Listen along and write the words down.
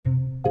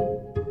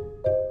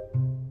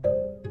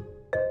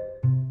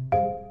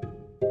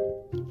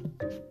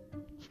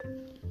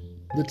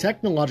The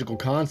technological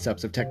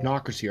concepts of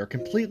technocracy are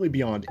completely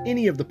beyond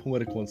any of the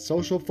political and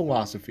social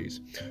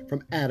philosophies,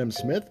 from Adam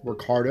Smith,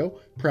 Ricardo,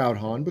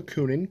 Proudhon,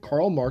 Bakunin,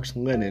 Karl Marx,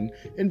 Lenin,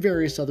 and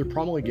various other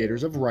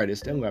promulgators of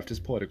rightist and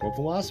leftist political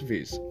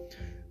philosophies.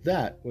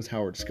 That was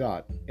Howard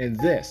Scott, and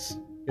this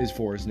is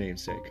For His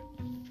Namesake.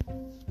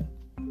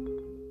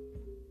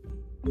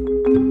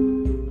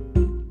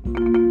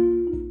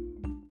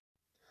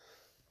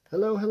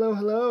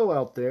 Hello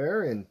out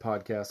there in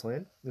podcast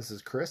land. This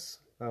is Chris,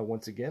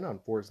 once again on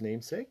For His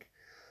Namesake.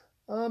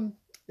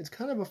 It's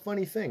kind of a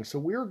funny thing. So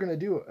we're going to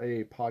do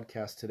a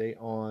podcast today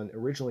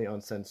originally on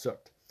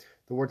Sehnsucht.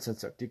 The word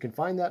Sehnsucht. You can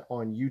find that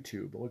on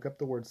YouTube. Look up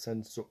the word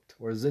Sehnsucht,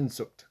 or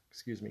Sehnsucht,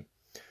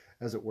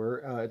 as it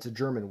were. It's a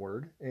German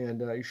word, and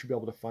you should be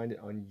able to find it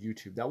on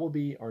YouTube. That will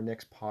be our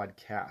next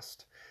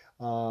podcast.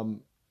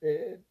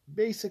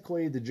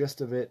 Basically, the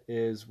gist of it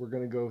is we're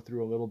going to go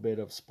through a little bit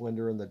of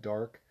Splendor in the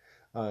Dark.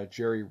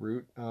 Jerry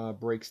Root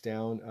breaks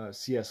down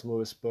C.S.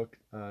 Lewis' book,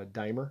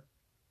 Dahmer.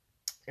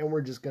 And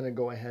we're just going to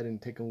go ahead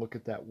and take a look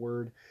at that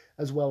word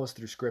as well as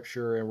through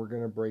Scripture. And we're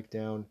going to break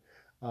down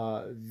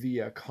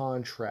the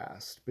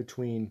contrast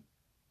between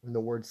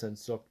the word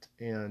Sehnsucht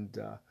and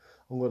a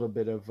little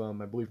bit of,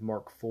 I believe,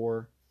 Mark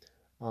 4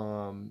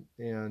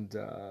 and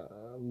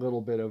a little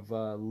bit of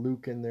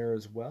Luke in there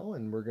as well.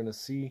 And we're going to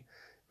see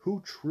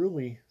who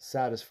truly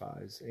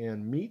satisfies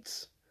and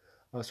meets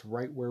us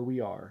right where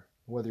we are.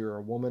 Whether you're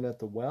a woman at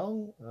the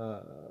well,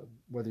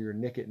 whether you're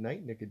Nick at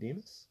night,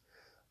 Nicodemus,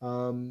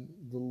 the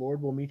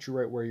Lord will meet you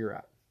right where you're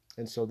at.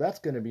 And so that's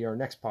going to be our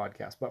next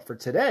podcast. But for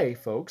today,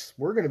 folks,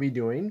 we're going to be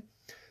doing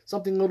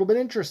something a little bit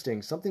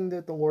interesting, something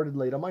that the Lord had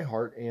laid on my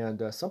heart,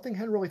 and something I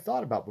hadn't really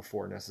thought about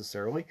before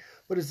necessarily,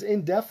 but is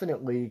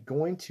indefinitely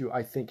going to,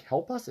 I think,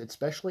 help us,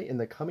 especially in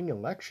the coming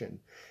election.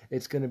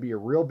 It's going to be a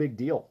real big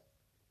deal.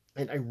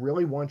 And I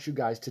really want you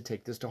guys to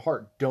take this to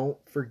heart. Don't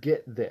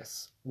forget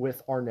this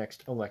with our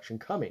next election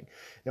coming.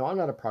 Now, I'm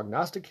not a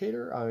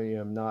prognosticator. I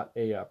am not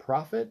a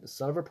prophet,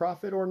 son of a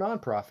prophet, or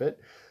non-prophet.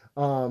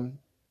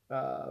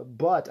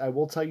 But I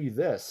will tell you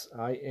this.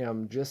 I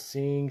am just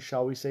seeing,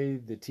 shall we say,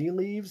 the tea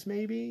leaves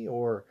maybe,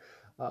 or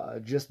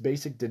just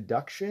basic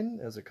deduction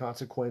as a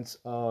consequence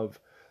of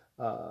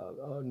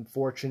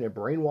unfortunate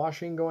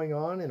brainwashing going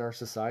on in our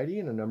society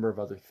and a number of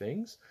other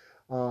things.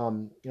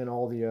 And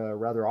all the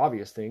rather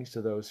obvious things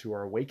to those who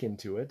are awakened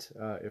to it,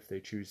 if they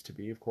choose to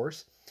be, of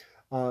course,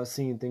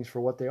 seeing things for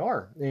what they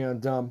are.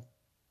 And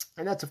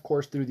that's, of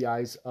course, through the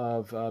eyes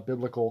of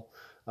biblical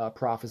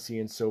prophecy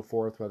and so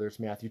forth, whether it's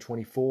Matthew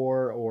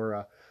 24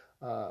 or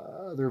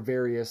other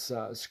various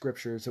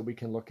scriptures that we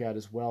can look at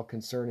as well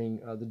concerning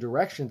the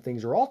direction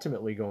things are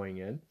ultimately going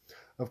in.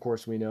 Of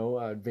course, we know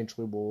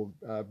eventually we'll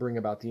bring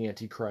about the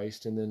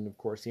Antichrist, and then, of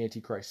course, the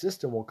Antichrist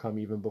system will come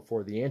even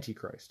before the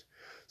Antichrist.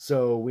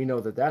 So we know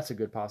that that's a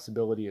good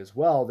possibility as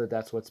well,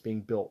 that's what's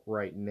being built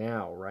right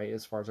now, right,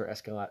 as far as our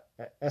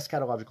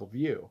eschatological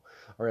view,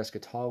 our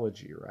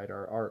eschatology, right,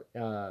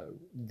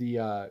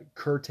 the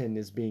curtain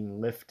is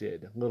being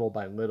lifted little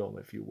by little,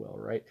 if you will,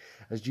 right,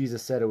 as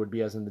Jesus said it would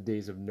be as in the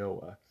days of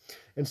Noah.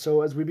 And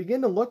so as we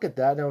begin to look at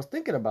that, and I was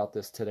thinking about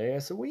this today, I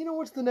said, well,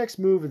 what's the next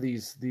move of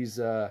these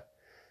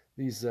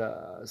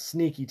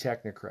sneaky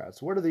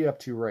technocrats? What are they up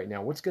to right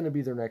now? What's going to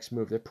be their next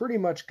move? They pretty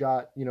much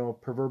got,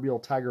 proverbial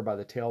tiger by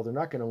the tail. They're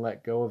not going to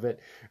let go of it.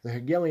 The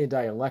Hegelian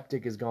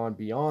dialectic has gone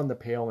beyond the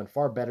pale and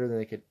far better than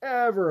they could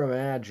ever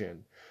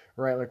imagine,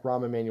 right? Like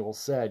Rahm Emanuel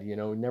said,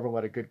 never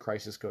let a good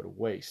crisis go to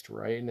waste,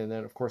 right? And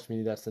then, of course,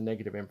 maybe that's the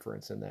negative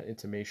inference in that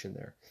intimation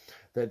there,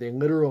 that they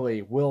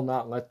literally will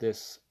not let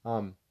this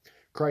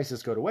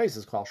crisis go to waste.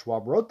 As Klaus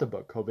Schwab wrote the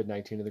book,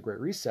 COVID-19 and the Great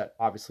Reset.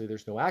 Obviously,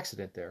 there's no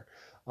accident there.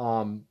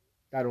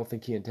 I don't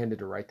think he intended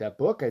to write that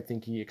book. I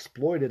think he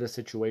exploited a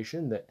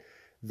situation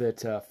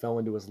that fell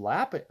into his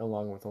lap,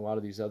 along with a lot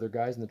of these other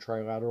guys in the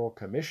Trilateral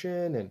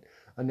Commission and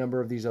a number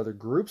of these other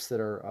groups that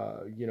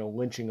are,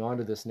 lynching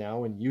onto this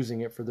now and using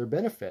it for their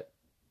benefit,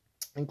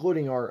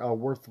 including our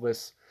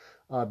worthless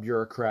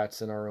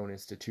bureaucrats in our own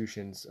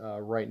institutions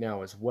right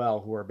now as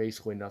well, who are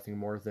basically nothing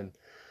more than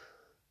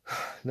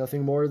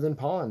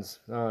pawns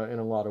in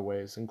a lot of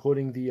ways,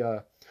 including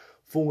the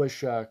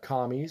foolish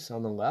commies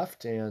on the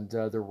left and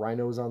the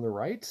rhinos on the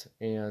right,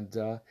 and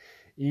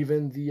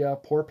even the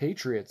poor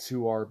patriots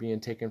who are being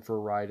taken for a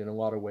ride in a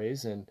lot of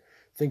ways and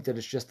think that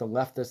it's just the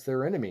left that's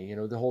their enemy,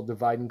 the whole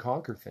divide and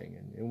conquer thing.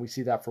 And we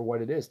see that for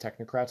what it is.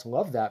 Technocrats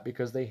love that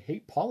because they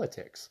hate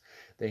politics.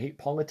 They hate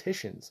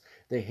politicians.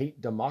 They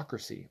hate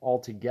democracy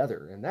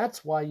altogether. And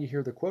that's why you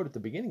hear the quote at the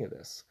beginning of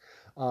this.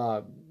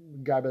 A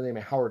guy by the name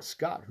of Howard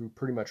Scott, who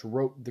pretty much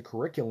wrote the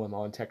curriculum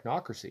on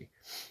technocracy,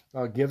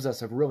 gives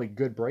us a really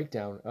good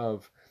breakdown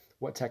of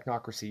what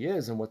technocracy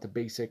is and what the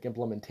basic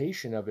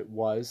implementation of it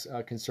was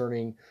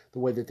concerning the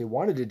way that they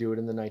wanted to do it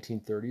in the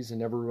 1930s and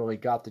never really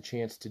got the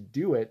chance to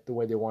do it the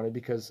way they wanted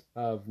because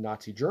of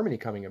Nazi Germany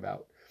coming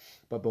about.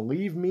 But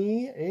believe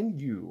me and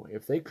you,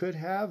 if they could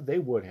have, they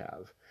would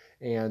have.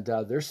 And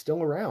they're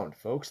still around,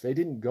 folks. They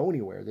didn't go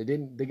anywhere.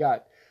 They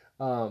got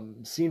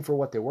seen for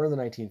what they were in the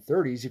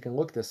 1930s. You can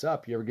look this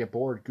up. You ever get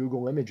bored,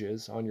 Google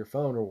Images on your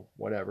phone or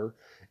whatever,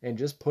 and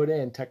just put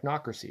in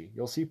technocracy.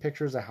 You'll see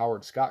pictures of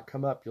Howard Scott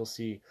come up. You'll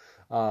see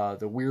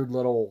the weird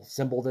little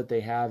symbol that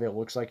they have. It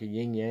looks like a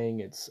yin yang.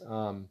 It's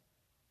I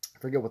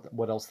forget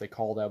what else they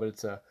call that, but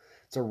it's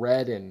a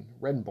red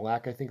and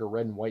black, I think, or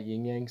red and white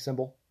yin yang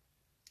symbol.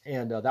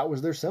 And that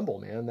was their symbol,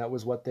 man. That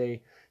was what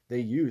they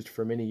used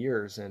for many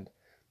years. And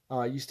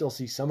you still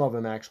see some of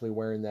them actually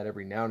wearing that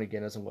every now and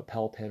again as a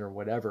lapel pin or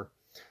whatever.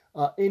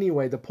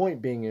 Anyway, the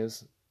point being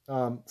is,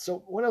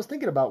 so when I was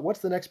thinking about what's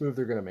the next move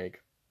they're going to make,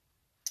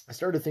 I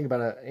started to think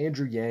about it.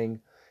 Andrew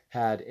Yang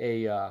had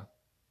a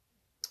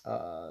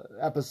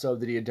episode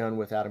that he had done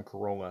with Adam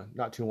Carolla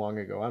not too long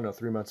ago. I don't know,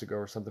 3 months ago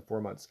or something,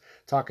 4 months,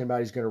 talking about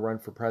he's going to run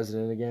for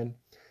president again.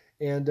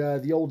 And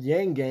the old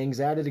Yang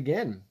gang's at it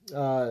again.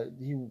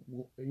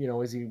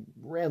 As he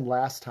ran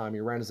last time,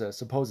 he ran as a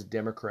supposed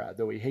Democrat,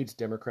 though he hates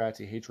Democrats,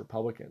 he hates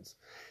Republicans.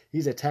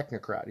 He's a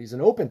technocrat. He's an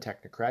open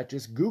technocrat.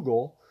 Just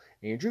Google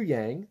Andrew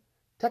Yang,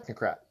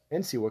 technocrat,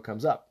 and see what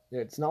comes up.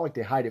 It's not like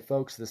they hide it,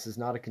 folks. This is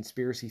not a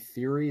conspiracy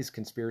theory. It's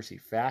conspiracy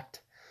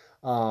fact.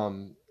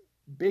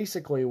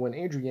 Basically, when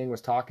Andrew Yang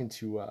was talking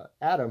to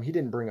Adam, he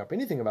didn't bring up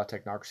anything about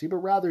technocracy, but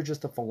rather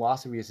just the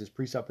philosophy as his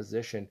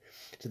presupposition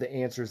to the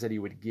answers that he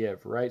would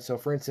give, right? So,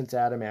 for instance,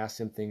 Adam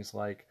asked him things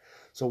like,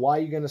 "So why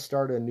are you going to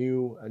start a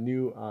new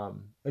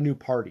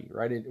party,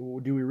 right?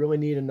 Do we really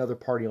need another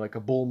party like a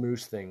bull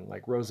moose thing,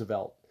 like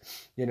Roosevelt?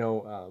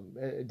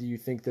 Do you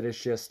think that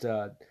it's just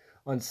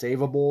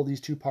unsavable,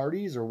 these two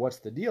parties, or what's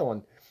the deal?"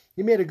 And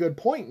he made a good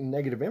point in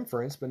negative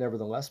inference, but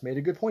nevertheless made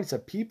a good point. He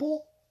said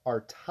people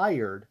are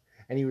tired.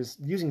 And he was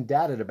using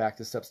data to back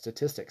this up,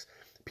 statistics.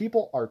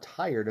 People are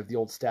tired of the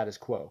old status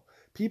quo.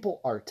 People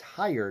are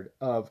tired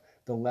of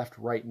the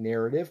left-right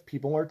narrative.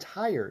 People are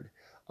tired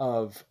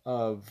of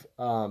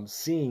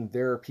seeing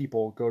their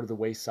people go to the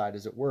wayside,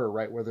 as it were,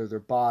 right? Whether they're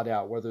bought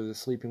out, whether they're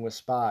sleeping with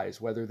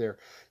spies, whether they're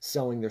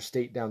selling their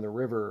state down the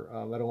river,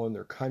 let alone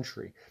their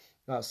country,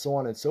 so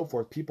on and so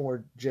forth. People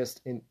are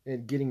just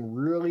getting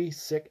really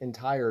sick and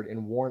tired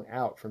and worn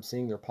out from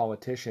seeing their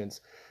politicians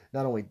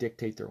not only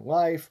dictate their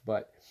life,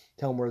 but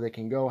tell them where they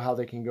can go, how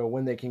they can go,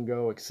 when they can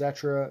go,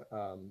 etc.,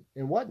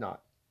 and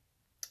whatnot.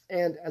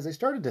 And as I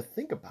started to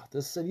think about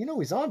this, I said,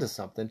 he's onto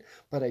something,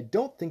 but I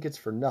don't think it's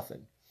for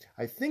nothing.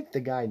 I think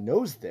the guy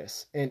knows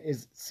this and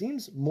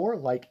seems more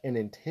like an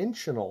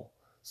intentional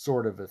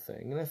sort of a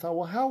thing. And I thought,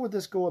 well, how would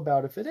this go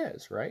about if it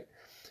is, right?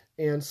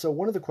 And so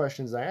one of the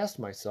questions I asked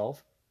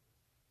myself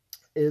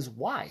is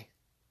why?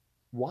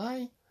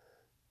 Why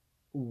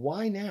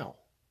now?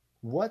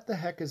 What the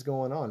heck is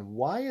going on?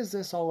 Why is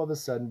this all of a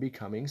sudden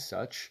becoming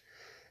such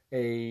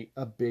a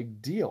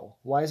big deal?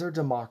 Why is our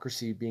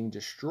democracy being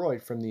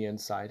destroyed from the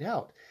inside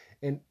out?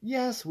 And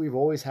yes, we've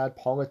always had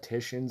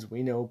politicians.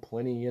 We know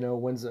plenty,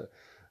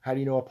 how do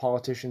you know a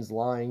politician's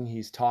lying?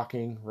 He's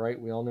talking, right?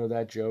 We all know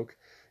that joke.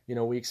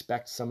 We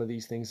expect some of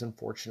these things,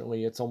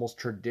 unfortunately. It's almost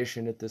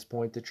tradition at this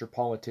point that your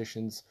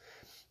politician's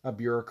a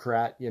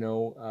bureaucrat,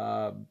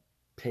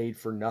 paid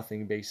for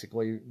nothing,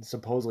 basically,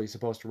 supposedly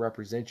supposed to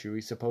represent you.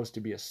 He's supposed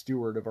to be a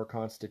steward of our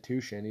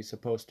Constitution. He's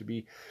supposed to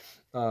be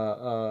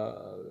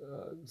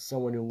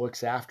someone who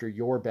looks after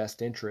your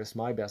best interest,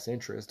 my best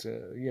interest,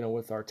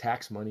 with our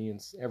tax money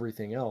and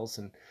everything else.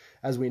 And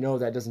as we know,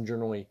 that doesn't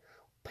generally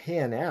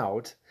pan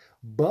out,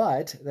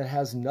 but that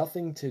has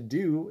nothing to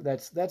do.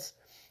 That's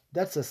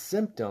a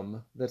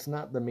symptom. That's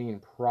not the main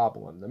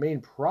problem. The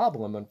main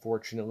problem,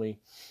 unfortunately,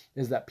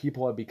 is that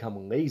people have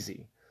become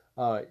lazy.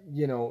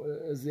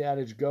 As the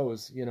adage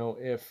goes,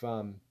 if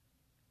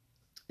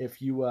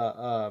you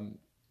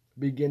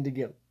begin to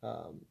get,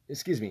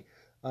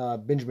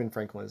 Benjamin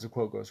Franklin, as the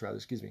quote goes, rather,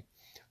 the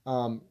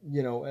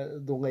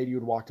lady who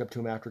had walked up to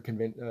him after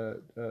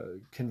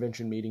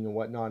convention meeting and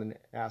whatnot and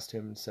asked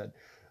him and said,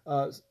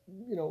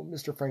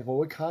 Mr. Franklin,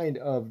 what kind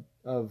of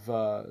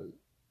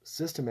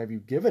system have you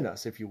given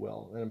us, if you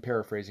will? And I'm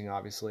paraphrasing,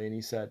 obviously. And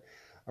he said,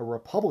 "A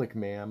republic,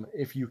 ma'am,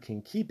 if you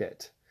can keep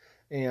it."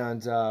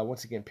 And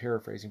once again,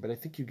 paraphrasing, but I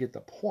think you get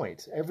the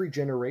point. Every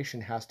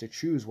generation has to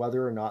choose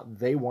whether or not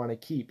they want to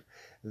keep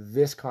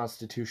this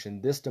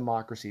constitution, this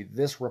democracy,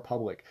 this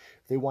republic.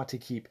 They want to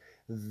keep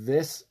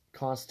this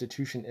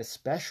constitution,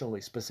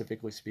 especially,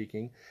 specifically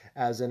speaking,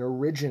 as an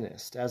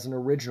originist, as an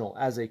original,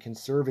 as a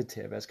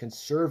conservative, as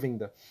conserving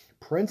the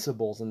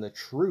principles and the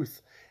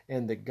truth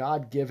and the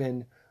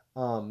God-given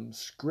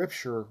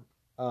scripture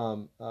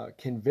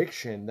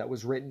conviction that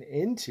was written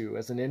into,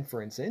 as an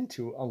inference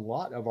into, a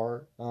lot of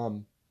our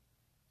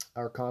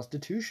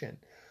Constitution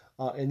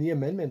and the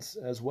amendments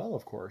as well,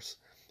 of course.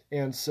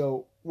 And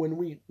so when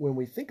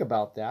we think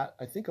about that,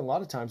 I think a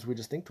lot of times we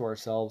just think to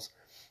ourselves,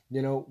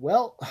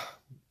 well,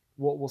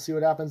 we'll see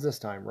what happens this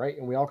time, right?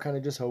 And we all kind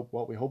of just hope,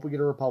 we hope we get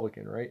a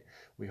Republican, right?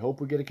 We hope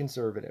we get a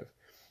conservative.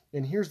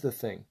 And here's the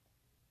thing,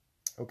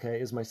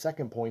 okay, is my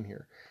second point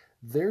here.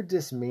 They're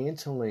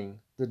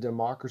dismantling the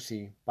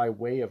democracy by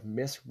way of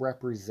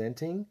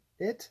misrepresenting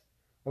it,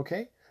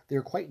 okay?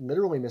 They're quite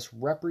literally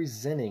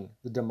misrepresenting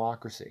the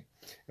democracy.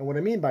 And what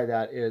I mean by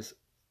that is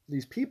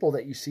these people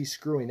that you see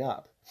screwing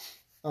up,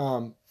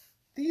 Um,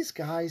 these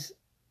guys,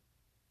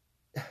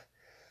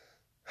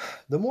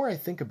 the more I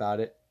think about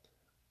it,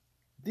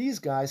 these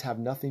guys have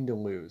nothing to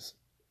lose,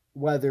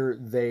 whether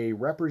they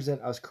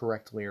represent us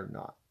correctly or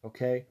not.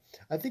 Okay?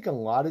 I think a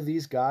lot of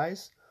these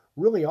guys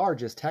really are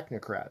just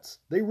technocrats.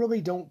 They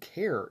really don't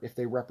care if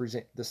they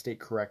represent the state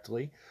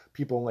correctly.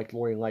 People like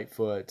Lori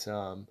Lightfoot,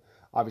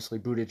 obviously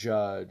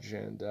Buttigieg,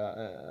 and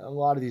a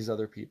lot of these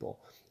other people,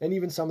 and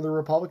even some of the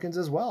Republicans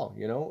as well.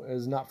 You know,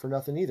 is not for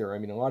nothing either. I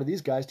mean, a lot of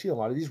these guys too, a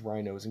lot of these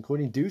rhinos,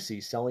 including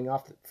Ducey, selling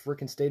off the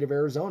freaking state of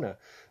Arizona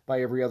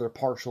by every other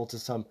partial to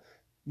some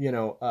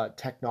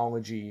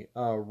technology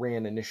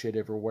ran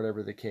initiative or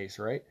whatever the case,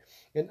 right?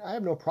 And I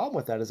have no problem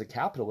with that as a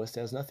capitalist.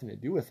 It has nothing to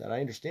do with that. I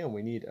understand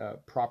we need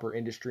proper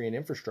industry and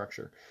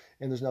infrastructure,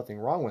 and there's nothing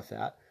wrong with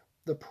that.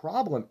 The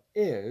problem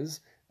is,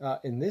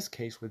 in this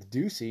case with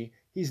Ducey,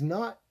 he's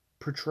not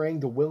portraying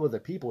the will of the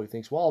people. He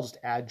thinks, well, I'll just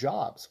add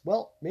jobs.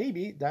 Well,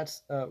 maybe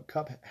that's a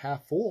cup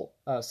half full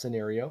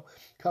scenario.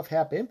 Cup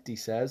half empty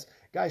says,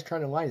 guy's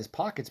trying to line his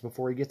pockets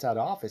before he gets out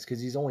of office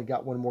because he's only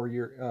got one more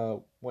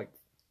year,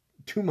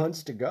 2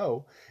 months to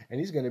go, and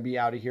he's going to be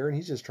out of here, and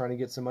he's just trying to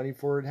get some money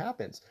before it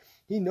happens.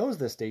 He knows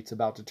the state's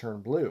about to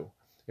turn blue.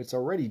 It's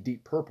already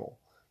deep purple.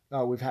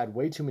 We've had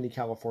way too many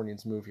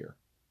Californians move here.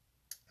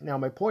 Now,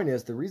 my point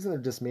is, the reason they're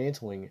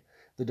dismantling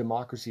the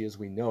democracy as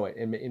we know it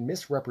and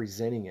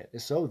misrepresenting it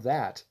is so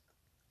that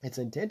it's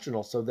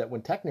intentional, so that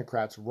when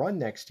technocrats run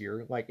next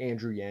year, like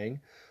Andrew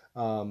Yang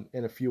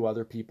and a few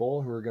other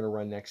people who are going to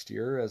run next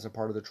year as a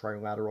part of the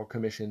Trilateral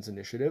Commission's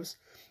initiatives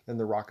and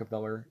the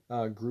Rockefeller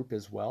group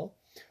as well,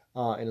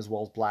 and as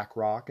well as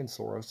BlackRock and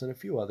Soros and a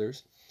few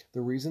others.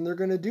 The reason they're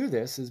going to do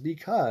this is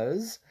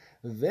because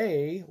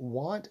they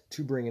want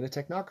to bring in a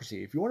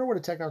technocracy. If you wonder what a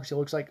technocracy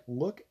looks like,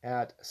 look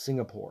at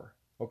Singapore.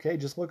 Okay,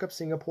 just look up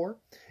Singapore.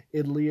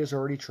 Italy has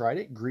already tried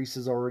it. Greece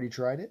has already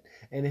tried it,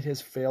 and it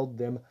has failed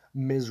them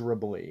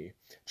miserably.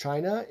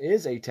 China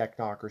is a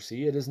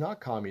technocracy. It is not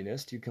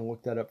communist. You can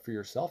look that up for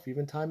yourself.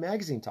 Even Time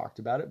Magazine talked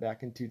about it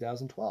back in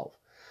 2012.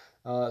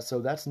 So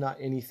that's not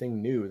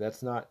anything new.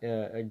 That's not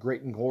a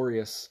great and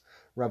glorious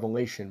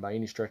revelation by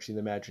any stretch of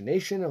the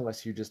imagination,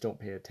 unless you just don't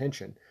pay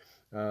attention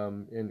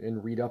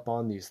and read up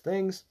on these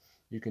things.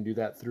 You can do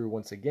that through,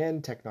 once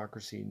again,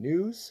 Technocracy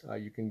News.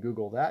 You can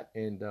Google that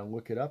and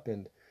look it up,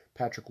 and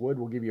Patrick Wood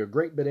will give you a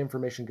great bit of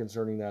information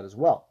concerning that as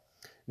well.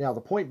 Now, the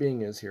point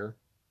being is here,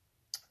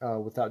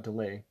 without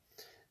delay,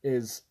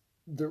 is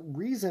the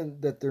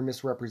reason that they're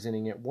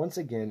misrepresenting it, once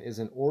again, is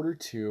in order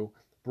to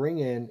bring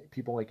in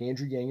people like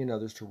Andrew Yang and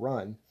others to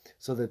run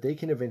so that they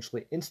can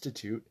eventually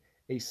institute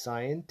a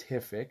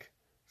scientific,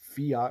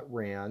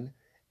 fiat-ran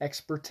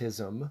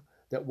expertism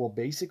that will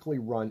basically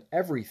run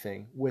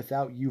everything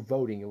without you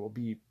voting. It will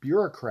be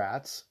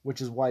bureaucrats,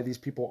 which is why these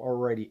people are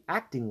already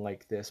acting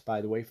like this, by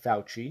the way.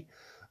 Fauci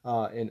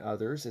and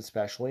others,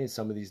 especially, and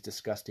some of these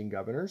disgusting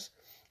governors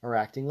are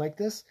acting like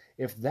this.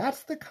 If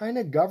that's the kind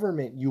of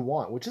government you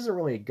want, which isn't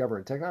really a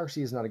government,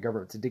 technocracy is not a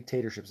government, it's a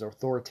dictatorship, it's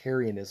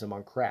authoritarianism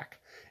on crack.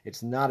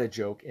 It's not a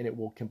joke, and it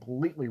will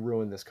completely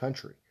ruin this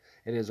country.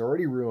 It has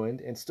already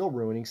ruined and still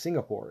ruining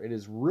Singapore. It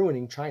is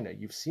ruining China.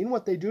 You've seen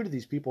what they do to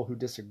these people who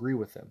disagree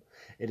with them.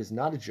 It is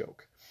not a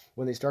joke.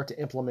 When they start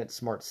to implement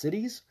smart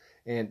cities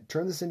and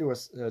turn this into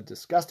a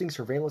disgusting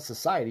surveillance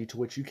society to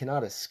which you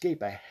cannot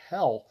escape, a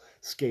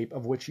hellscape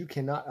of which you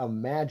cannot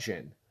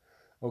imagine.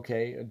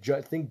 Okay,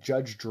 think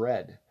Judge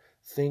Dredd.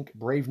 Think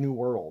Brave New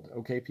World.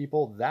 Okay,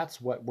 people,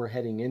 that's what we're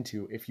heading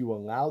into if you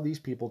allow these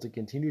people to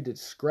continue to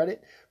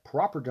discredit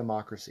proper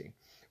democracy.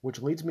 Which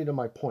leads me to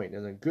my point,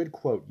 and a good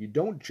quote: you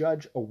don't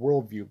judge a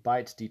worldview by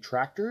its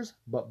detractors,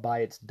 but by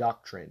its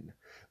doctrine.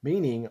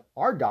 Meaning,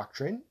 our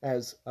doctrine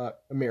as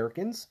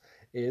Americans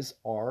is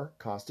our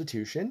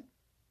Constitution,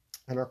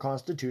 and our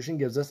Constitution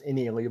gives us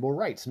inalienable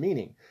rights,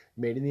 meaning,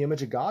 made in the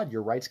image of God,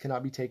 your rights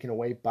cannot be taken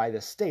away by the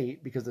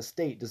state because the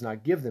state does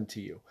not give them to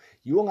you.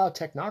 You allow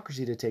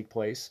technocracy to take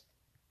place,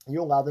 you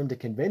allow them to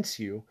convince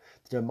you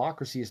that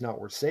democracy is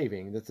not worth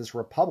saving, that this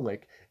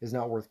republic is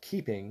not worth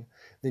keeping,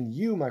 then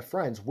you, my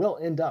friends, will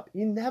end up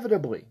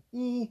inevitably,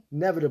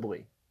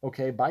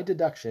 okay, by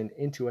deduction,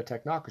 into a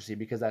technocracy,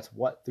 because that's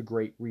what the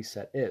Great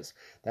Reset is.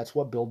 That's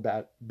what Build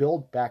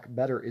Back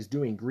Better is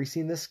doing,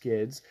 greasing the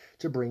skids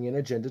to bring in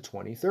Agenda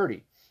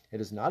 2030. It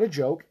is not a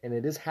joke, and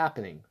it is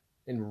happening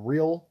in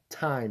real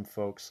time,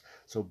 folks.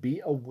 So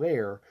be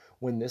aware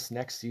when this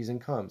next season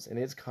comes, and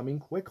it's coming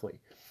quickly.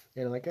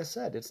 And like I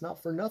said, it's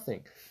not for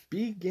nothing.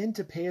 Begin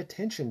to pay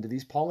attention to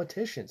these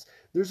politicians.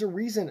 There's a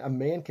reason a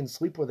man can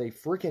sleep with a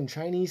freaking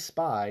Chinese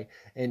spy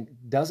and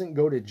doesn't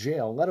go to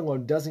jail, let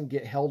alone doesn't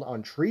get held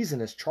on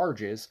treasonous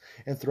charges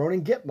and thrown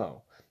in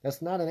Gitmo.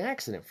 That's not an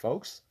accident,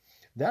 folks.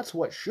 That's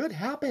what should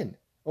happen.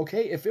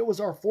 Okay, if it was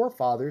our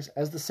forefathers,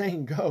 as the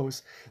saying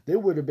goes, they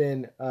would have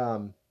been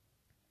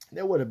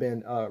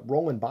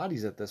rolling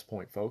bodies at this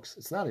point, folks.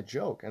 It's not a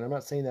joke. And I'm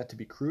not saying that to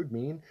be crude,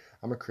 mean.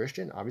 I'm a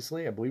Christian.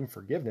 Obviously, I believe in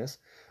forgiveness.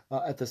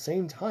 At the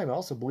same time, I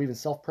also believe in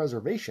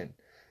self-preservation.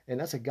 And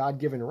that's a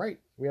God-given right.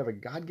 We have a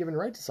God-given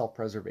right to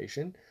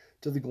self-preservation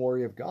to the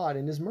glory of God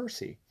and His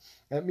mercy.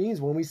 That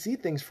means when we see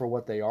things for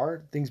what they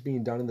are, things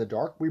being done in the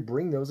dark, we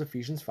bring those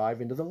Ephesians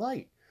 5 into the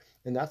light.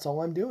 And that's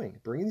all I'm doing,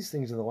 bringing these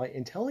things to the light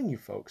and telling you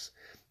folks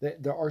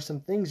that there are some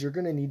things you're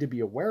going to need to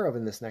be aware of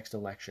in this next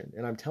election.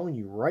 And I'm telling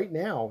you right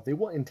now, they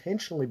will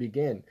intentionally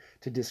begin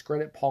to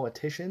discredit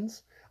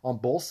politicians on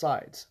both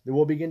sides. They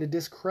will begin to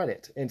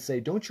discredit and say,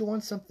 don't you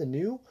want something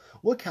new?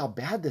 Look how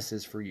bad this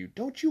is for you.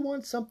 Don't you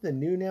want something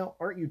new now?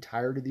 Aren't you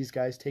tired of these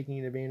guys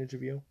taking advantage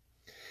of you?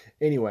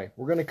 Anyway,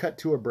 we're going to cut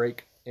to a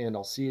break, and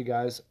I'll see you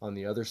guys on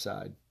the other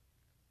side.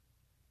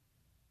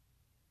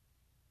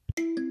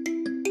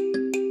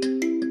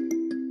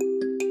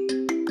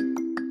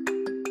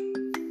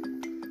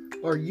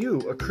 Are you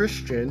a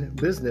Christian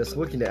business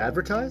looking to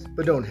advertise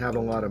but don't have a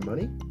lot of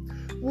money?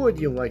 Would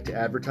you like to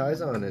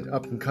advertise on an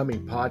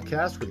up-and-coming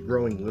podcast with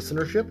growing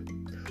listenership?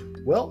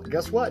 Well,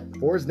 guess what?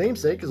 For His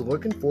Namesake is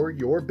looking for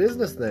your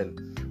business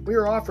then. We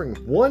are offering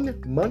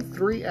 1 month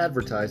free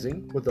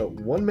advertising with a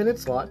 1-minute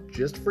slot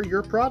just for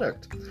your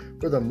product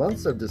for the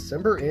months of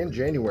December and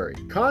January.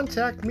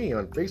 Contact me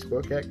on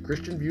Facebook at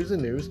Christian Views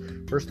and News,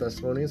 1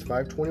 Thessalonians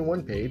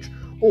 5:21 page,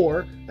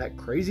 or at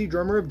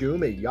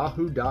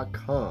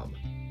crazydrummerofdoom@yahoo.com.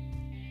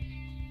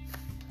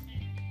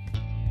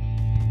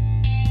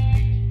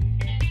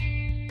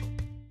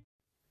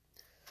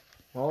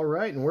 All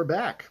right, and we're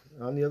back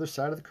on the other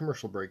side of the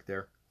commercial break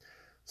there.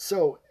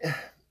 So,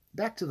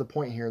 back to the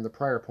point here, and the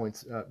prior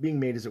points being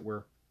made, as it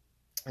were,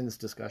 in this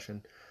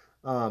discussion.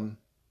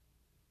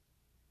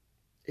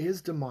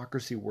 Is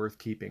democracy worth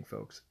keeping,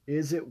 folks?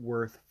 Is it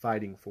worth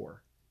fighting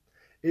for?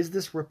 Is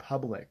this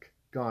republic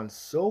gone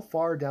so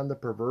far down the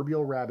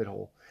proverbial rabbit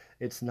hole,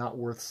 it's not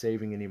worth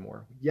saving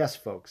anymore? Yes,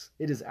 folks,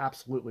 it is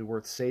absolutely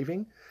worth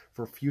saving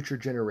for future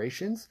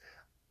generations.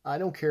 I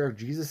don't care if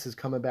Jesus is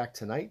coming back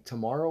tonight,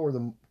 tomorrow,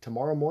 or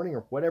tomorrow morning,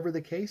 or whatever the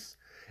case.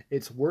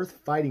 It's worth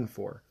fighting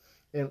for.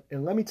 And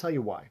let me tell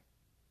you why.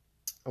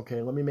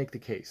 Okay, let me make the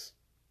case.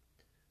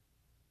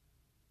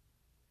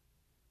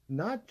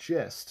 Not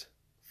just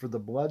for the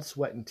blood,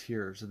 sweat, and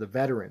tears of the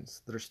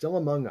veterans that are still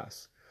among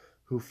us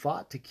who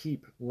fought to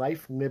keep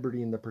life,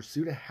 liberty, and the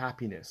pursuit of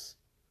happiness,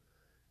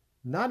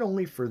 not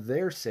only for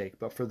their sake,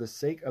 but for the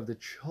sake of the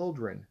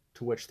children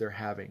to which they're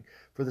having,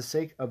 for the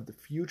sake of the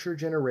future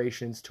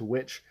generations to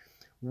which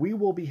we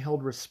will be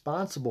held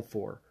responsible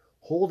for,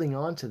 holding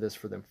on to this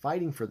for them,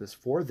 fighting for this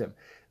for them.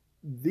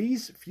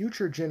 These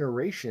future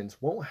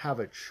generations won't have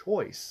a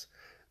choice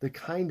the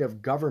kind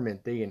of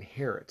government they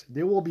inherit.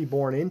 They will be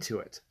born into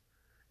it.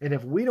 And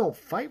if we don't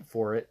fight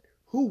for it,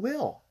 who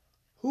will?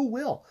 Who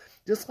will?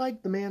 Just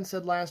like the man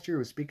said last year who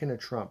was speaking to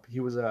Trump. He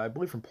was, I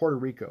believe, from Puerto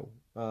Rico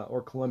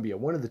or Colombia,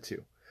 one of the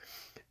two.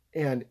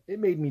 And it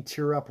made me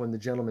tear up when the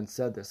gentleman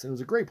said this. And it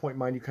was a great point,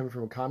 mind you, coming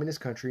from a communist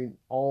country,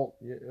 all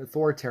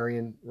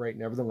authoritarian, right,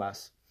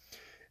 nevertheless.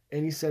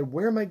 And he said,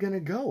 where am I going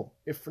to go?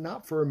 If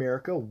not for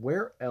America,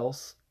 where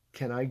else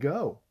can I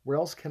go? Where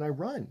else can I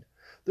run?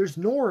 There's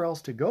nowhere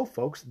else to go,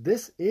 folks.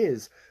 This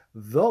is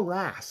the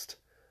last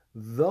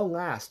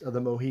of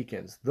the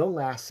Mohicans, the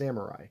last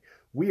samurai.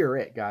 We are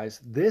it, guys.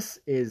 This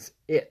is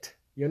it.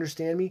 You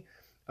understand me?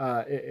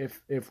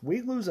 If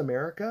we lose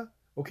America,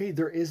 okay,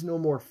 there is no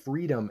more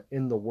freedom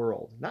in the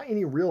world. Not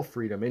any real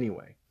freedom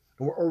anyway.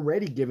 And we're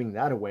already giving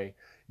that away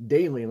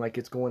daily like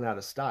it's going out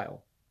of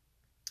style.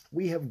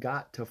 We have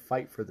got to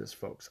fight for this,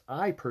 folks.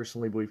 I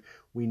personally believe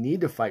we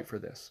need to fight for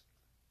this.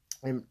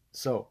 And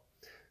so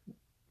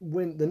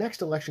when the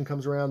next election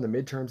comes around, the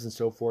midterms and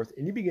so forth,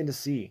 and you begin to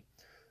see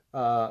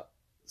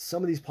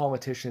some of these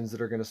politicians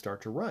that are going to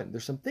start to run,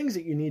 there's some things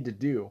that you need to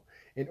do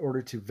in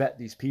order to vet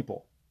these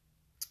people.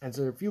 And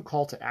so a few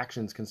call to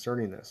actions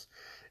concerning this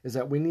is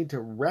that we need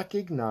to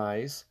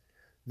recognize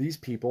these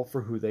people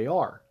for who they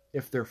are.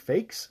 If they're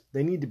fakes,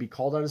 they need to be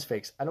called out as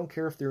fakes. I don't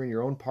care if they're in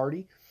your own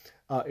party.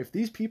 If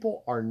these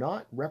people are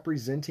not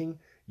representing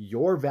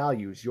your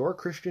values, your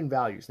Christian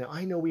values. Now,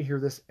 I know we hear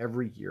this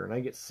every year, and I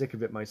get sick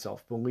of it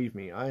myself. Believe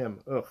me, I am,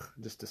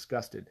 just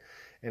disgusted.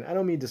 And I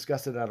don't mean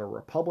disgusted at our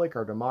republic,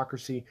 our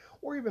democracy,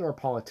 or even our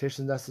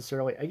politicians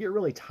necessarily. I get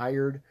really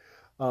tired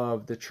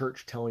of the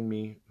church telling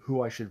me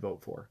who I should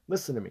vote for.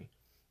 Listen to me.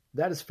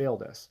 That has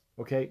failed us,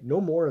 okay?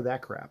 No more of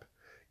that crap.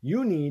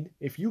 You need,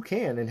 if you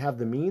can and have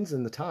the means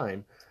and the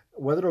time,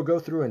 whether it'll go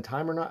through in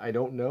time or not, I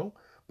don't know.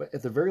 But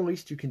at the very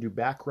least, you can do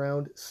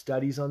background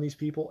studies on these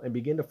people and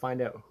begin to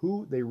find out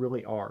who they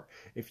really are.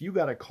 If you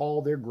got to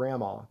call their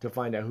grandma to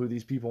find out who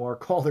these people are,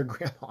 call their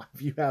grandma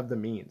if you have the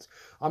means.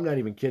 I'm not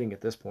even kidding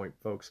at this point,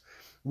 folks.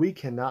 We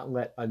cannot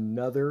let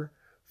another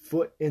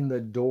foot in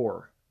the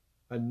door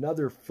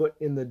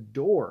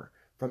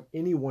from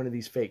any one of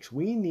these fakes.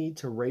 We need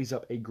to raise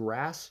up a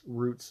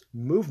grassroots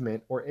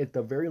movement, or at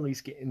the very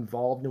least get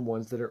involved in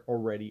ones that are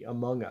already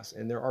among us.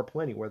 And there are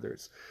plenty, whether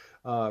it's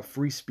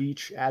free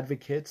speech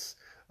advocates,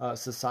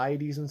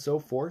 societies and so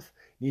forth.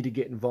 Need to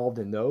get involved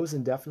in those,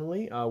 and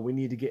definitely we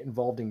need to get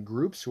involved in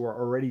groups who are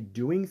already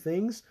doing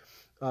things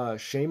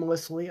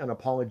shamelessly,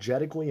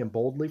 unapologetically, and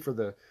boldly for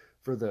the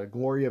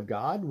glory of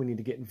God. We need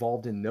to get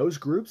involved in those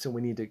groups, and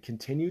we need to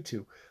continue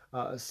to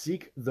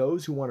Seek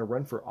those who want to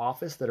run for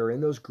office that are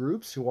in those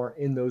groups, who aren't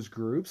in those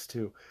groups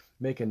to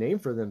make a name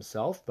for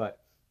themselves, but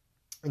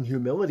in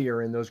humility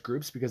are in those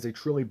groups because they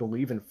truly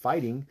believe in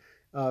fighting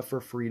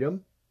for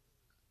freedom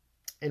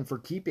and for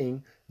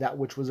keeping that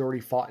which was already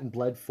fought and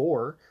bled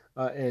for,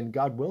 and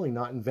God willing,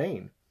 not in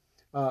vain.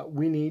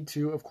 We need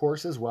to, of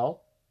course, as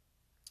well,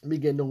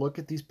 begin to look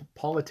at these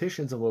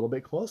politicians a little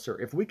bit closer.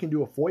 If we can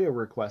do a FOIA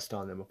request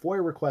on them, a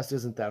FOIA request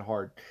isn't that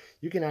hard.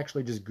 You can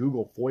actually just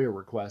Google FOIA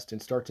request and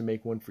start to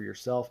make one for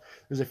yourself.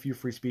 There's a few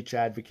free speech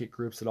advocate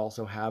groups that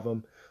also have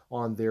them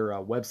on their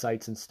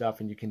websites and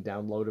stuff, and you can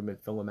download them and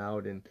fill them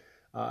out. And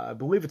I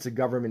believe it's a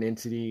government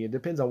entity. It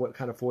depends on what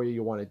kind of FOIA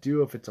you want to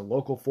do. If it's a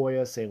local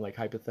FOIA, say like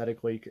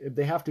hypothetically,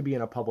 they have to be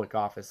in a public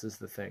office is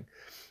the thing.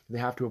 They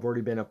have to have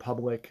already been a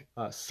public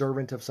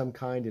servant of some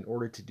kind in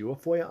order to do a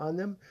FOIA on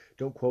them.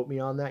 Don't quote me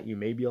on that. You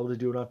may be able to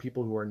do it on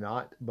people who are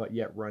not, but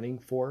yet running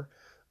for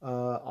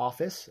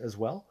office as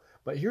well.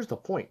 But here's the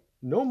point.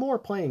 No more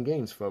playing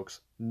games,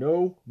 folks.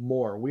 No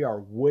more. We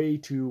are way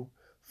too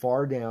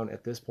far down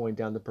at this point,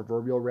 down the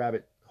proverbial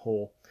rabbit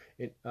hole,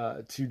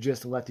 to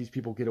just let these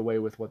people get away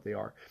with what they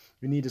are.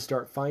 We need to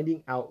start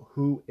finding out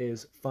who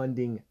is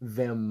funding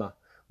them.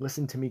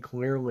 Listen to me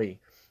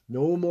clearly.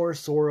 No more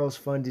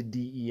Soros-funded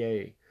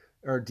DA.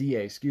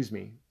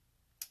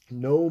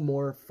 No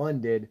more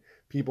funded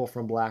people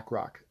from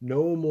BlackRock.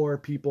 No more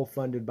people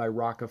funded by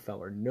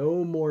Rockefeller.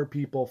 No more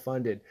people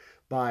funded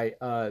by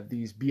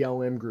these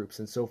BLM groups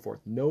and so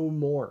forth. No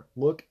more.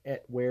 Look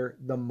at where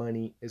the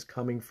money is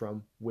coming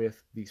from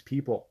with these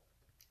people.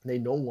 They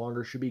no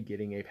longer should be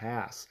getting a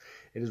pass.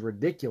 It is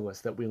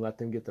ridiculous that we let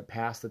them get the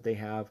pass that they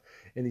have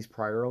in these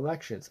prior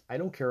elections. I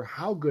don't care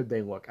how good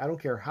they look. I don't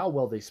care how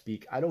well they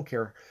speak. I don't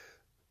care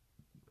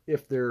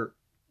if they're,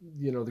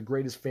 the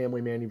greatest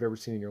family man you've ever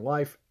seen in your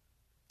life.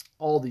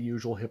 All the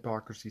usual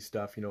hypocrisy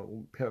stuff,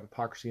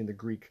 hypocrisy in the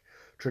Greek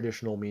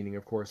traditional meaning,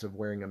 of course, of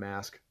wearing a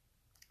mask.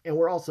 And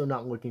we're also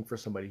not looking for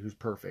somebody who's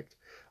perfect.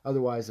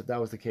 Otherwise, if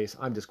that was the case,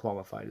 I'm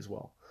disqualified as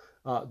well.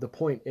 The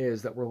point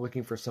is that we're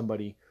looking for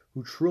somebody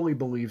who truly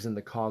believes in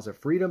the cause of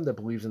freedom, that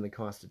believes in the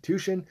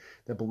Constitution,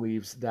 that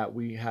believes that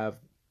we have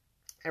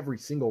every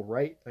single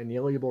right,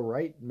 inalienable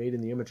right made in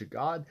the image of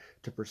God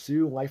to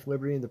pursue life,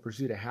 liberty, and the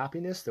pursuit of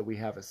happiness, that we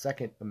have a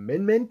Second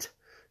Amendment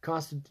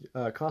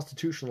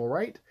constitutional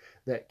right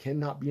that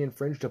cannot be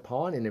infringed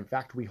upon, and in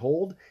fact we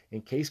hold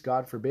in case,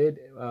 God forbid,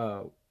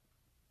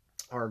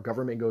 our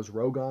government goes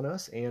rogue on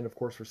us, and of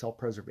course for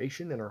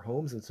self-preservation in our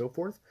homes and so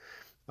forth.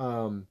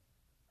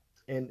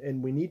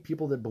 And we need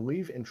people that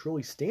believe and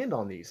truly stand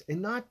on these,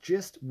 and not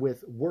just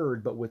with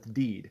word, but with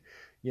deed.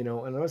 And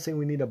I'm not saying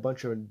we need a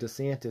bunch of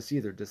DeSantis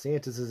either.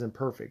 DeSantis isn't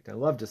perfect. I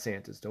love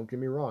DeSantis. Don't get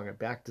me wrong. I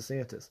back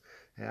DeSantis.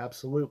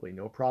 Absolutely.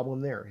 No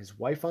problem there. His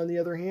wife, on the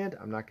other hand,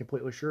 I'm not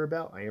completely sure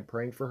about. I am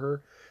praying for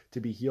her to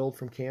be healed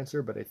from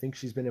cancer, but I think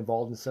she's been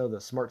involved in some of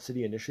the Smart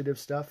City Initiative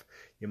stuff.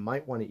 You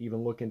might want to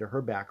even look into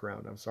her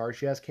background. I'm sorry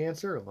she has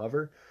cancer. I love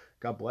her.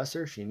 God bless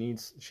her. She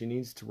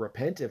needs to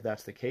repent if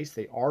that's the case.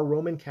 They are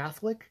Roman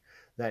Catholic.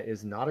 That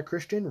is not a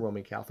Christian.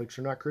 Roman Catholics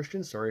are not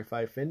Christians. Sorry if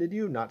I offended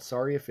you. Not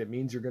sorry if it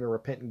means you're going to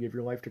repent and give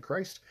your life to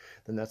Christ.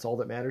 Then that's all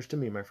that matters to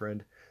me, my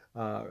friend.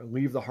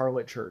 Leave the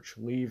harlot church.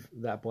 Leave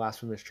that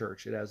blasphemous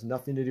church. It has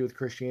nothing to do with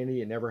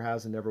Christianity. It never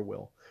has and never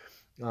will.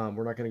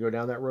 We're not going to go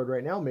down that road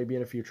right now. Maybe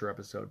in a future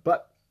episode.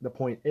 But the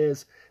point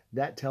is,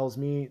 that tells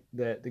me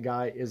that the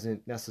guy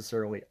isn't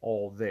necessarily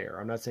all there.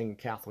 I'm not saying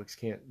Catholics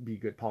can't be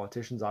good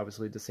politicians.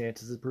 Obviously,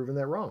 DeSantis has proven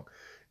that wrong.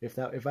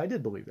 If I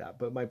did believe that.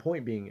 But my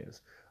point being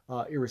is,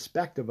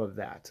 irrespective of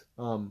that,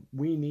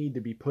 we need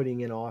to be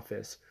putting in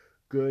office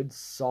good,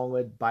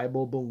 solid,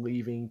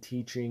 Bible-believing,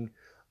 teaching,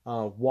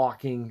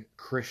 walking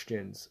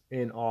Christians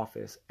in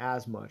office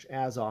as much,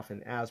 as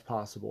often as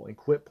possible, and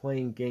quit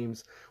playing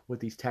games with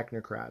these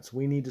technocrats.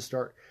 We need to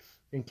start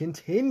and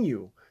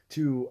continue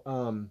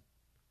to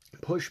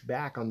push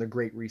back on the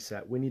Great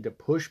Reset. We need to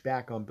push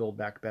back on Build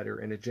Back Better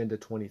and Agenda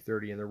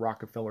 2030 and the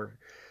Rockefeller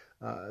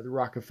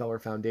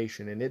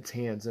Foundation and its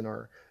hands in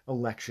our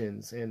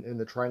elections and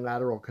the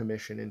Trilateral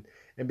Commission,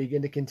 and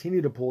begin to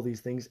continue to pull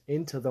these things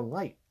into the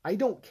light. I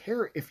don't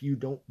care if you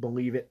don't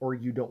believe it or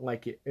you don't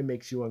like it. It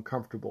makes you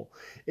uncomfortable.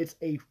 It's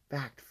a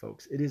fact,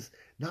 folks. It is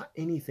not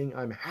anything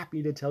I'm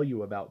happy to tell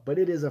you about, but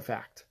it is a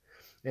fact.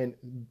 And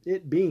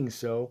it being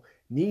so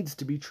needs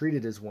to be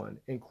treated as one,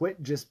 and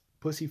quit just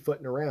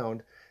pussyfooting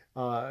around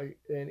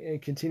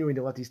and continuing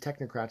to let these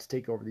technocrats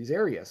take over these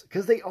areas,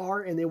 because they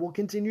are, and they will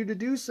continue to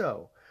do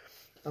so.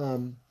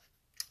 And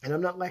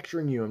I'm not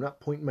lecturing you. I'm not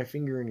pointing my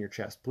finger in your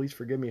chest. Please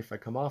forgive me if I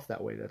come off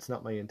that way. That's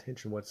not my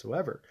intention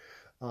whatsoever.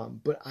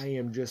 But I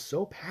am just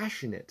so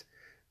passionate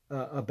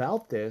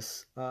about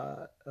this,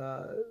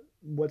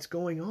 what's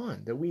going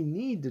on, that we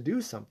need to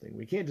do something.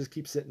 We can't just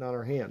keep sitting on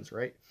our hands,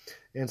 right?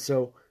 And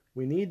so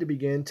we need to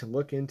begin to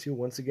look into,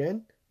 once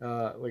again,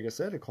 like I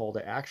said, a call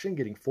to action,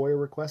 getting FOIA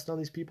requests on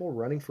these people,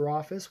 running for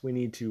office. We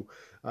need to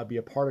be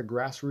a part of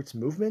grassroots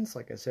movements,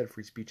 like I said,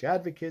 free speech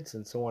advocates,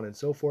 and so on and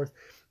so forth.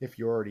 If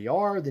you already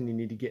are, then you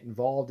need to get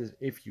involved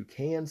if you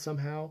can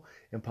somehow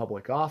in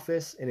public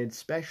office, and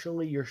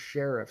especially your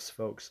sheriffs,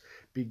 folks.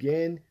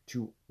 Begin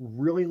to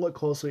really look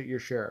closely at your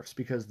sheriffs,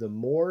 because the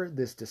more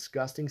this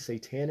disgusting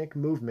satanic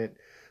movement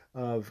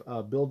of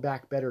Build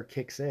Back Better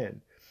kicks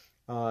in,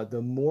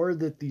 the more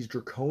that these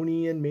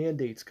draconian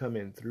mandates come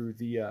in through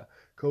the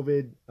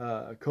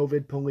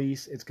COVID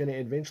police, it's going to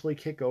eventually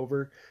kick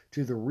over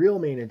to the real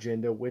main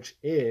agenda, which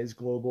is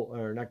global,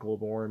 or not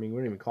global warming, we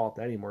don't even call it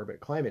that anymore, but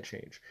climate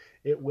change.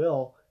 It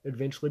will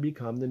eventually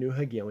become the new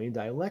Hegelian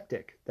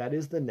dialectic. That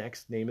is the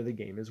next name of the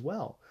game as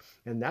well.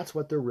 And that's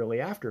what they're really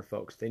after,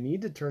 folks. They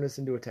need to turn us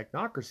into a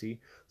technocracy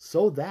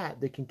so that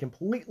they can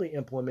completely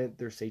implement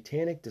their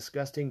satanic,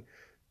 disgusting,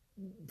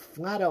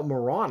 flat out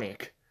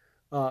moronic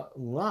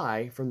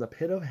lie from the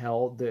pit of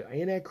hell, the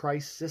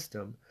Antichrist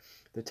system,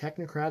 the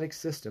technocratic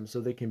system, so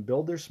they can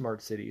build their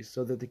smart cities,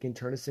 so that they can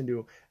turn us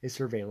into a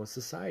surveillance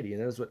society.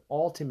 And that is what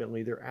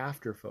ultimately they're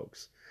after,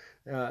 folks.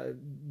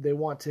 They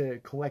want to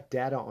collect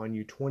data on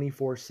you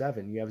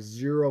 24/7. You have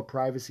zero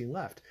privacy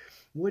left.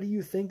 What do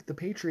you think the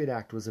Patriot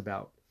Act was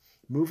about?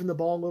 Moving the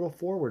ball a little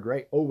forward,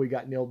 right? Oh, we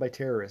got nailed by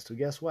terrorists. Well,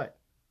 guess what?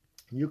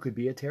 You could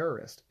be a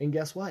terrorist. And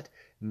guess what?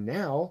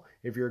 Now,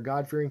 if you're a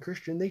God-fearing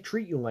Christian, they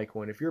treat you like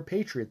one. If you're a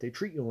patriot, they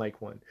treat you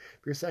like one.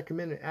 If you're a Second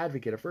Amendment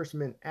advocate, a First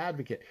Amendment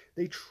advocate,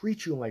 they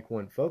treat you like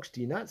one. Folks, do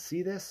you not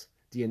see this?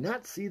 Do you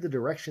not see the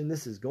direction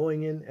this is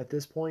going in at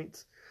this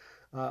point?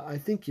 I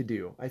think you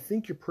do. I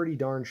think you're pretty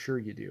darn sure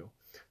you do.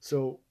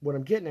 So what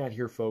I'm getting at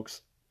here,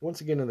 folks, once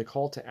again, in the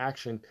call to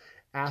action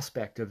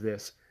aspect of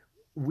this,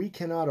 we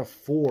cannot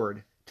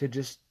afford to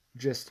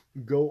just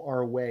go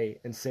our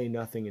way and say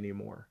nothing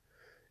anymore.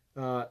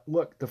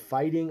 Look, the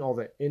fighting, all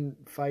the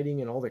infighting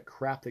and all the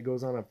crap that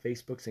goes on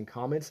Facebooks and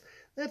comments,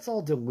 that's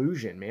all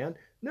delusion, man.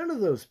 None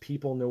of those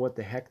people know what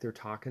the heck they're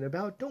talking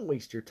about. Don't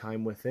waste your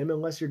time with them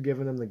unless you're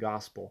giving them the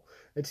gospel.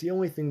 It's the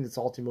only thing that's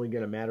ultimately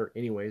going to matter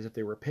anyways, if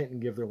they repent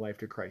and give their life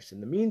to Christ. In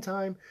the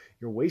meantime,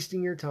 you're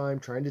wasting your time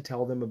trying to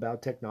tell them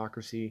about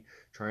technocracy,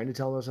 trying to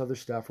tell them this other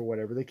stuff, or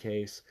whatever the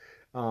case.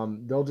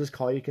 They'll just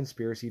call you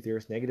conspiracy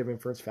theorist, negative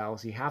inference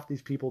fallacy. Half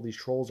these people, these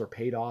trolls, are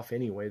paid off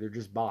anyway. They're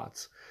just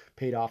bots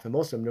paid off. And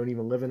most of them don't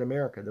even live in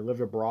America. They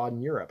live abroad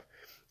in Europe.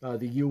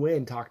 The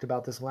UN talked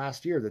about this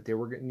last year, that they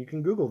were, and you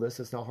can Google this,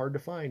 it's not hard to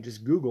find.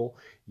 Just Google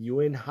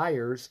UN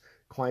hires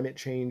climate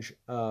change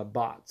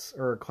bots,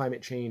 or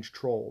climate change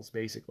trolls,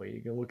 basically.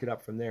 You can look it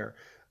up from there.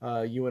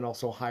 UN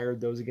also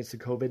hired those against the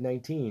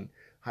COVID-19,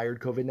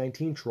 hired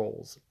COVID-19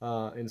 trolls.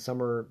 And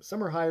some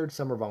are hired,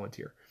 some are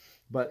volunteer.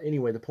 But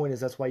anyway, the point is,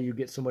 that's why you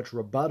get so much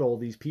rebuttal,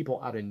 these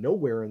people out of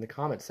nowhere in the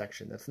comment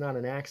section. That's not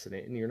an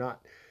accident, and you're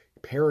not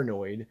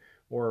paranoid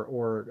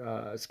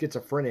or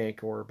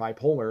schizophrenic or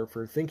bipolar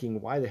for thinking,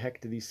 why the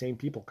heck do these same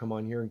people come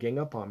on here and gang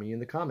up on me in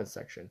the comment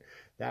section?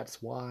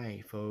 That's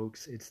why,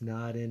 folks. It's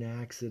not an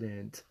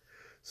accident.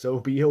 So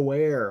be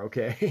aware,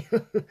 okay?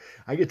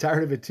 I get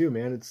tired of it too,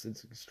 man. It's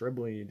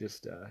extremely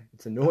just,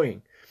 it's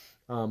annoying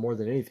more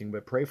than anything,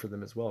 but pray for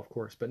them as well, of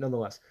course. But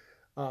nonetheless,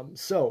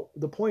 so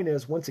the point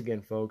is, once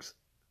again, folks,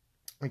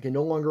 I can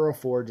no longer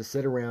afford to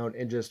sit around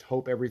and just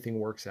hope everything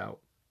works out.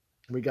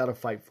 We got to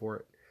fight for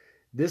it.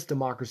 This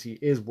democracy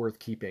is worth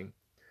keeping.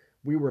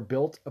 We were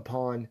built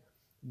upon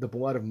the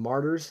blood of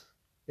martyrs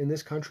in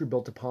this country,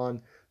 built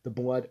upon the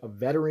blood of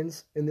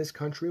veterans in this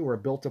country. We're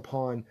built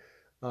upon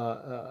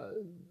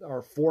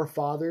our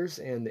forefathers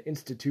and the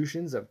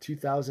institutions of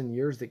 2,000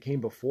 years that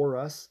came before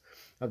us,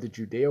 of the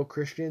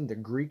Judeo-Christian, the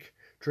Greek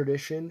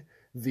tradition,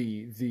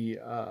 the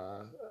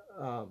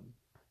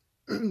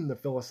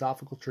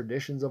philosophical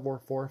traditions of our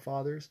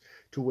forefathers,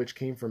 to which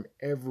came from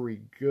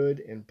every good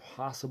and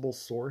possible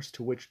source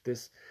to which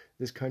this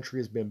country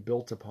has been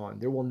built upon.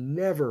 There will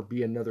never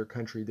be another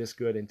country this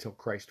good until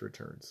Christ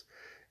returns.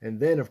 And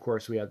then, of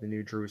course, we have the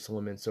New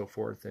Jerusalem and so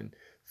forth. And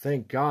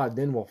thank God,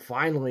 then we'll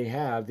finally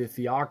have the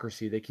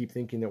theocracy they keep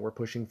thinking that we're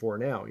pushing for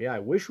now. Yeah, I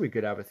wish we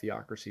could have a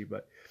theocracy,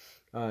 but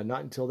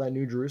not until that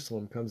New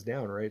Jerusalem comes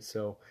down, right?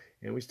 So,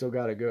 and we still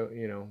got to go,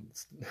 the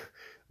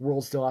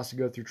world still has to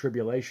go through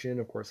tribulation.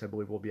 Of course, I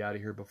believe we'll be out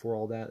of here before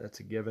all that. That's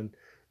a given.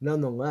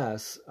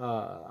 Nonetheless,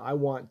 I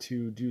want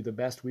to do the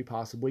best we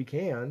possibly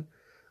can.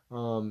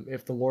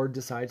 If the Lord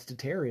decides to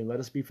tarry, let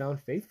us be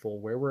found faithful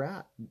where we're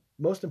at.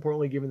 Most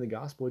importantly, giving the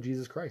gospel of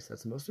Jesus Christ.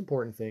 That's the most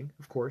important thing,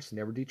 of course,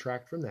 never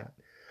detract from that.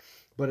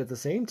 But at the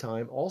same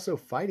time, also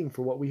fighting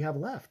for what we have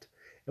left.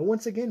 And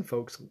once again,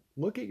 folks,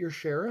 look at your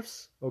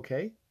sheriffs,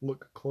 okay?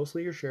 Look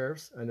closely at your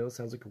sheriffs. I know it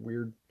sounds like a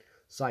weird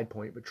side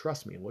point, but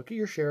trust me, look at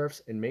your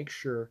sheriffs and make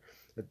sure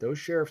that those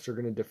sheriffs are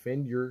going to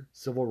defend your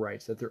civil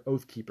rights, that they're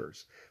oath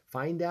keepers.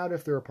 Find out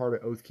if they're a part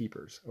of oath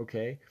keepers,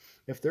 okay?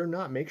 If they're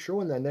not, make sure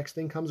when that next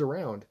thing comes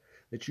around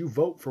that you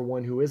vote for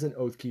one who is an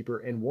oath keeper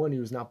and one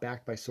who's not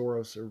backed by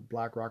Soros or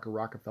BlackRock or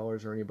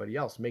Rockefellers or anybody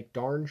else. Make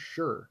darn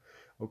sure,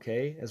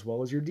 okay? As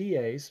well as your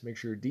DAs, make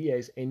sure your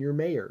DAs and your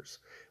mayors.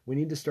 We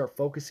need to start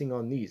focusing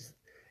on these.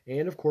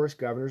 and of course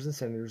governors and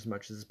senators as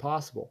much as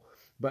possible.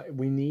 But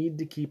we need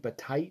to keep a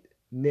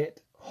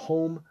tight-knit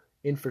home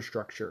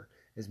infrastructure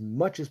as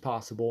much as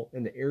possible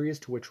in the areas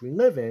to which we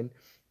live in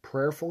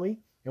prayerfully,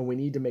 and we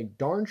need to make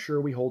darn sure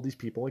we hold these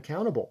people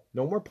accountable.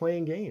 No more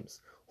playing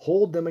games.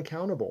 Hold them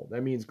accountable.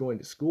 That means going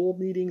to school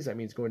meetings. That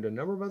means going to a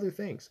number of other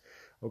things.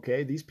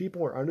 Okay, these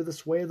people are under the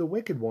sway of the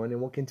wicked one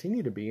and will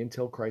continue to be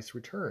until Christ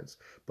returns.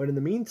 But in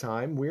the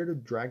meantime, we're to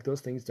drag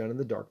those things down in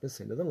the darkness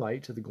into the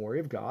light to the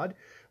glory of God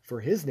for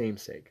his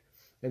name's sake,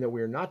 and that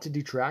we are not to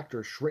detract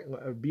or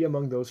be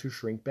among those who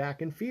shrink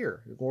back in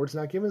fear. The Lord's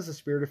not given us a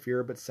spirit of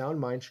fear, but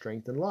sound mind,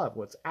 strength, and love.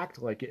 Let's act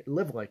like it,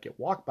 live like it,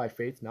 walk by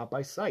faith, not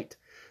by sight.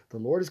 The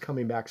Lord is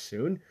coming back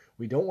soon.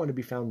 We don't want to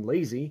be found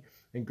lazy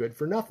and good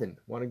for nothing.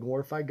 We want to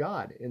glorify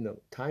God in the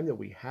time that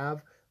we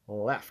have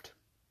left.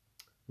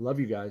 Love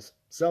you guys.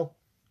 So,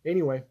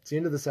 anyway, it's the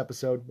end of this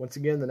episode. Once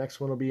again, the next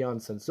one will be on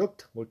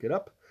Sehnsucht. Look it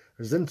up.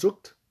 Or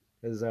Sehnsucht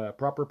is a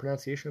proper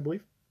pronunciation, I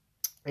believe.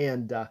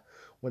 And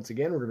once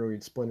again, we're going to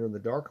read Splendor in the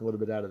Dark, a little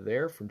bit out of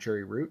there from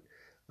Jerry Root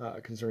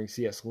concerning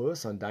C.S.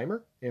 Lewis on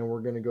Dimer. And we're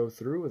going to go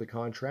through with a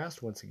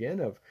contrast, once again,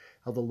 of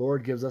how the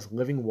Lord gives us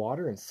living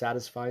water and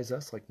satisfies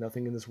us like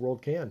nothing in this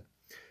world can.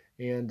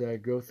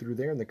 And go through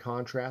there in the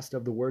contrast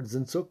of the word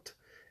Sehnsucht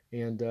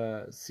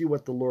and see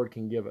what the Lord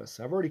can give us.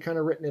 I've already kind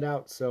of written it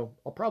out, so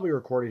I'll probably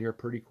record it here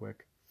pretty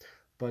quick.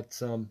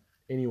 But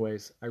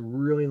anyways, I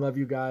really love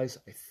you guys.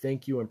 I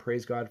thank you and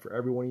praise God for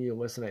every one of you who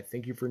listen. I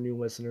thank you for new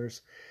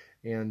listeners.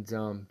 And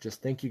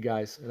just thank you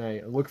guys. And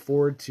I look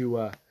forward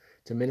to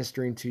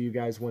ministering to you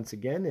guys once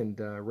again and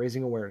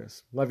raising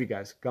awareness. Love you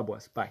guys. God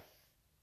bless. Bye.